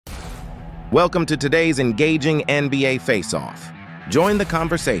Welcome to today's engaging NBA face-off. Join the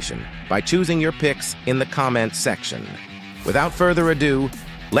conversation by choosing your picks in the comments section. Without further ado,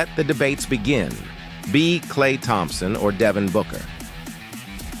 let the debates begin. Be Klay Thompson or Devin Booker?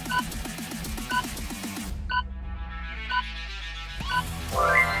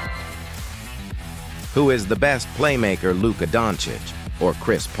 Who is the best playmaker, Luka Doncic or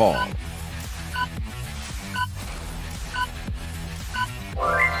Chris Paul?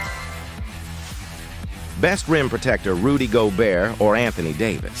 Best rim protector, Rudy Gobert or Anthony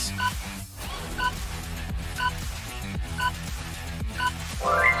Davis?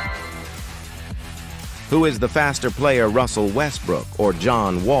 Who is the faster player, Russell Westbrook or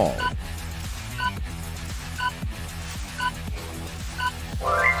John Wall?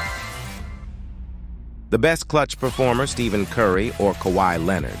 The best clutch performer, Stephen Curry or Kawhi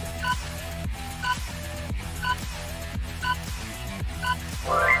Leonard?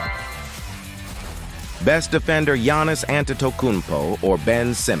 Best defender, Giannis Antetokounmpo or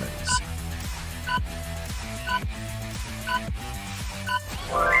Ben Simmons?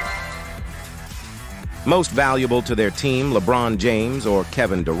 Most valuable to their team, LeBron James or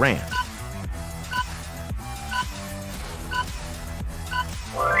Kevin Durant?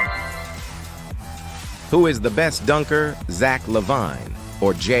 Who is the best dunker, Zach LaVine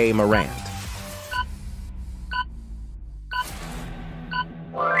or Jay Morant?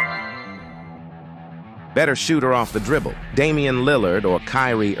 Better shooter off the dribble, Damian Lillard or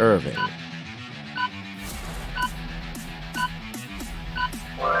Kyrie Irving?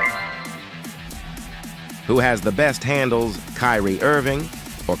 Who has the best handles, Kyrie Irving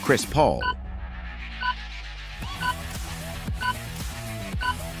or Chris Paul?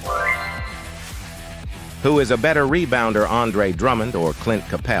 Who is a better rebounder, Andre Drummond or Clint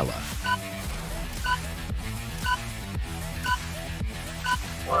Capella?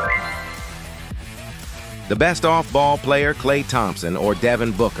 The best off-ball player, Klay Thompson or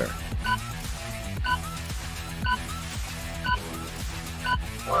Devin Booker?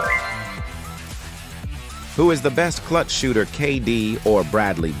 Who is the best clutch shooter, KD or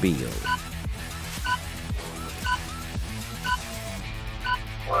Bradley Beal?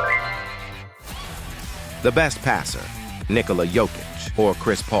 The best passer, Nikola Jokic or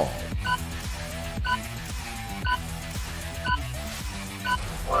Chris Paul?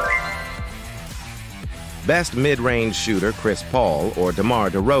 Best mid-range shooter, Chris Paul or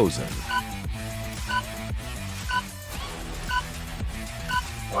DeMar DeRozan?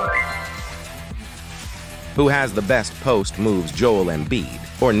 Who has the best post moves, Joel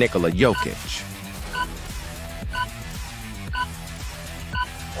Embiid or Nikola Jokic?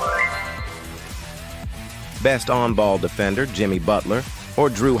 Best on-ball defender, Jimmy Butler or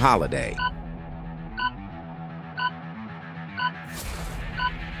Drew Holiday?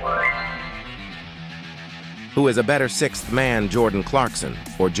 Who is a better sixth man, Jordan Clarkson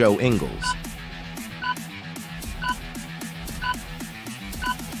or Joe Ingles?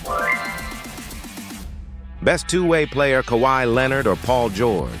 Best two-way player, Kawhi Leonard or Paul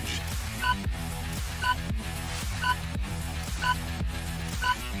George?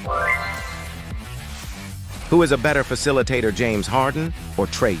 Who is a better facilitator, James Harden or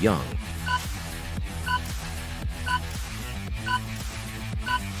Trae Young?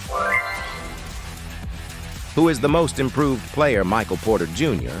 Who is the most improved player, Michael Porter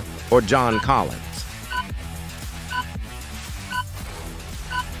Jr. or John Collins?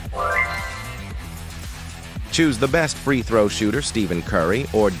 Choose the best free throw shooter, Stephen Curry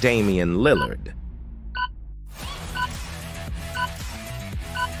or Damian Lillard?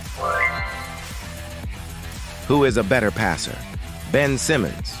 Who is a better passer, Ben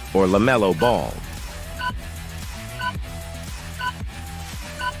Simmons or LaMelo Ball?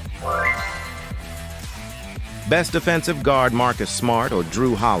 Best defensive guard, Marcus Smart or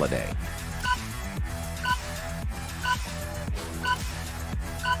Drew Holiday?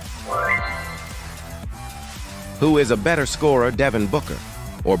 Who is a better scorer, Devin Booker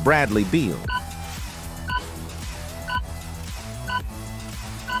or Bradley Beal?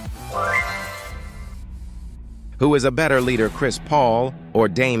 Who is a better leader, Chris Paul or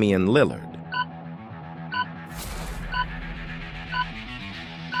Damian Lillard?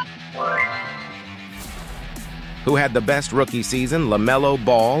 Who had the best rookie season, LaMelo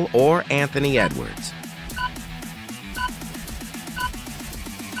Ball or Anthony Edwards?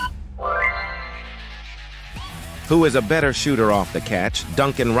 Who is a better shooter off the catch,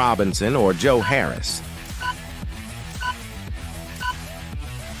 Duncan Robinson or Joe Harris?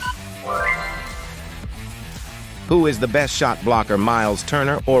 Who is the best shot blocker, Miles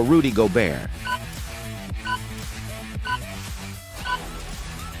Turner or Rudy Gobert?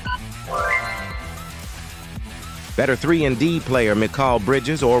 Better 3-and-D player Mikal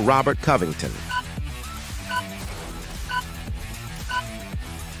Bridges or Robert Covington?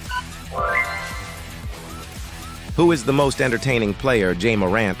 Who is the most entertaining player, Ja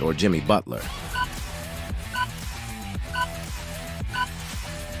Morant or Jimmy Butler?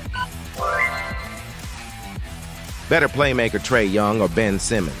 Better playmaker Trae Young or Ben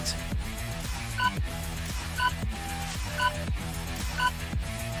Simmons?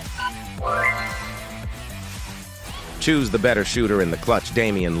 Choose the better shooter in the clutch,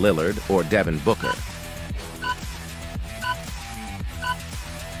 Damian Lillard or Devin Booker?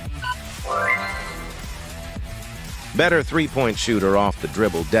 Better three-point shooter off the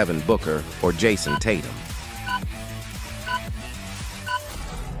dribble, Devin Booker or Jason Tatum?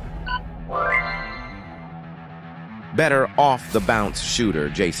 Better off-the-bounce shooter,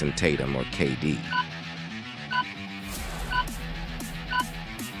 Jason Tatum or KD?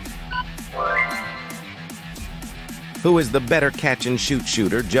 Who is the better catch-and-shoot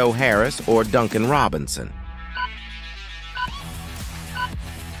shooter, Joe Harris or Duncan Robinson?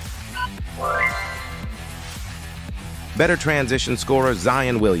 Better transition scorer,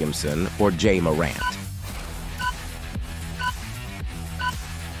 Zion Williamson or Ja Morant?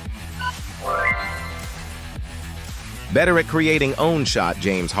 Better at creating own shot,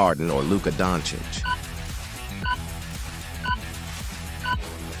 James Harden or Luka Doncic?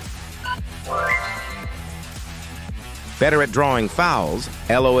 Better at drawing fouls,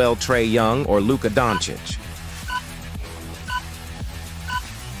 LOL Trae Young or Luka Doncic?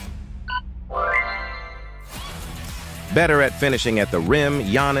 Better at finishing at the rim,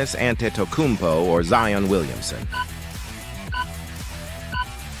 Giannis Antetokounmpo or Zion Williamson?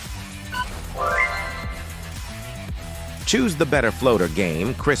 Choose the better floater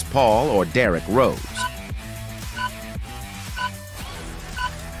game, Chris Paul or Derrick Rose?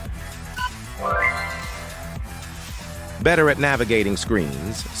 Better at navigating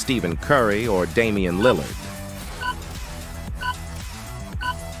screens, Stephen Curry or Damian Lillard?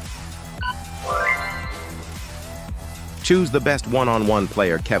 Choose the best one-on-one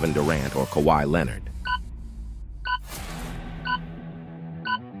player, Kevin Durant or Kawhi Leonard?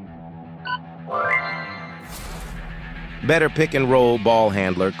 Better pick-and-roll ball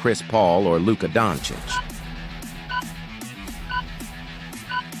handler, Chris Paul or Luka Doncic?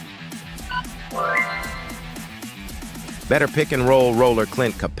 Better pick-and-roll roller,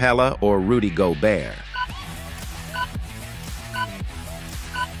 Clint Capella or Rudy Gobert?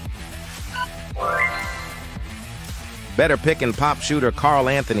 Better pick-and-pop shooter, Karl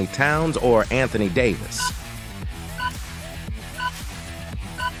Anthony Towns or Anthony Davis?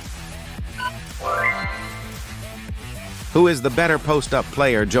 Who is the better post-up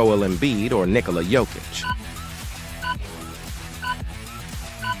player, Joel Embiid or Nikola Jokic?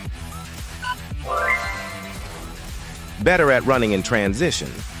 Better at running in transition,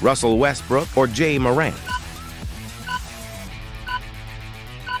 Russell Westbrook or Ja Morant?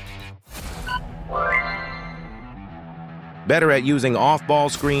 Better at using off-ball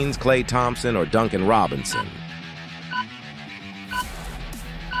screens, Klay Thompson or Duncan Robinson?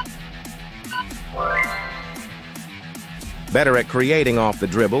 Better at creating off the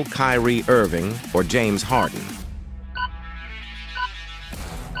dribble, Kyrie Irving or James Harden?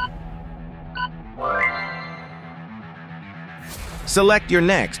 Select your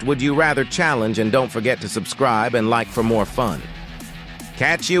next Would You Rather challenge and don't forget to subscribe and like for more fun.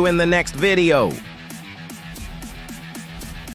 Catch you in the next video.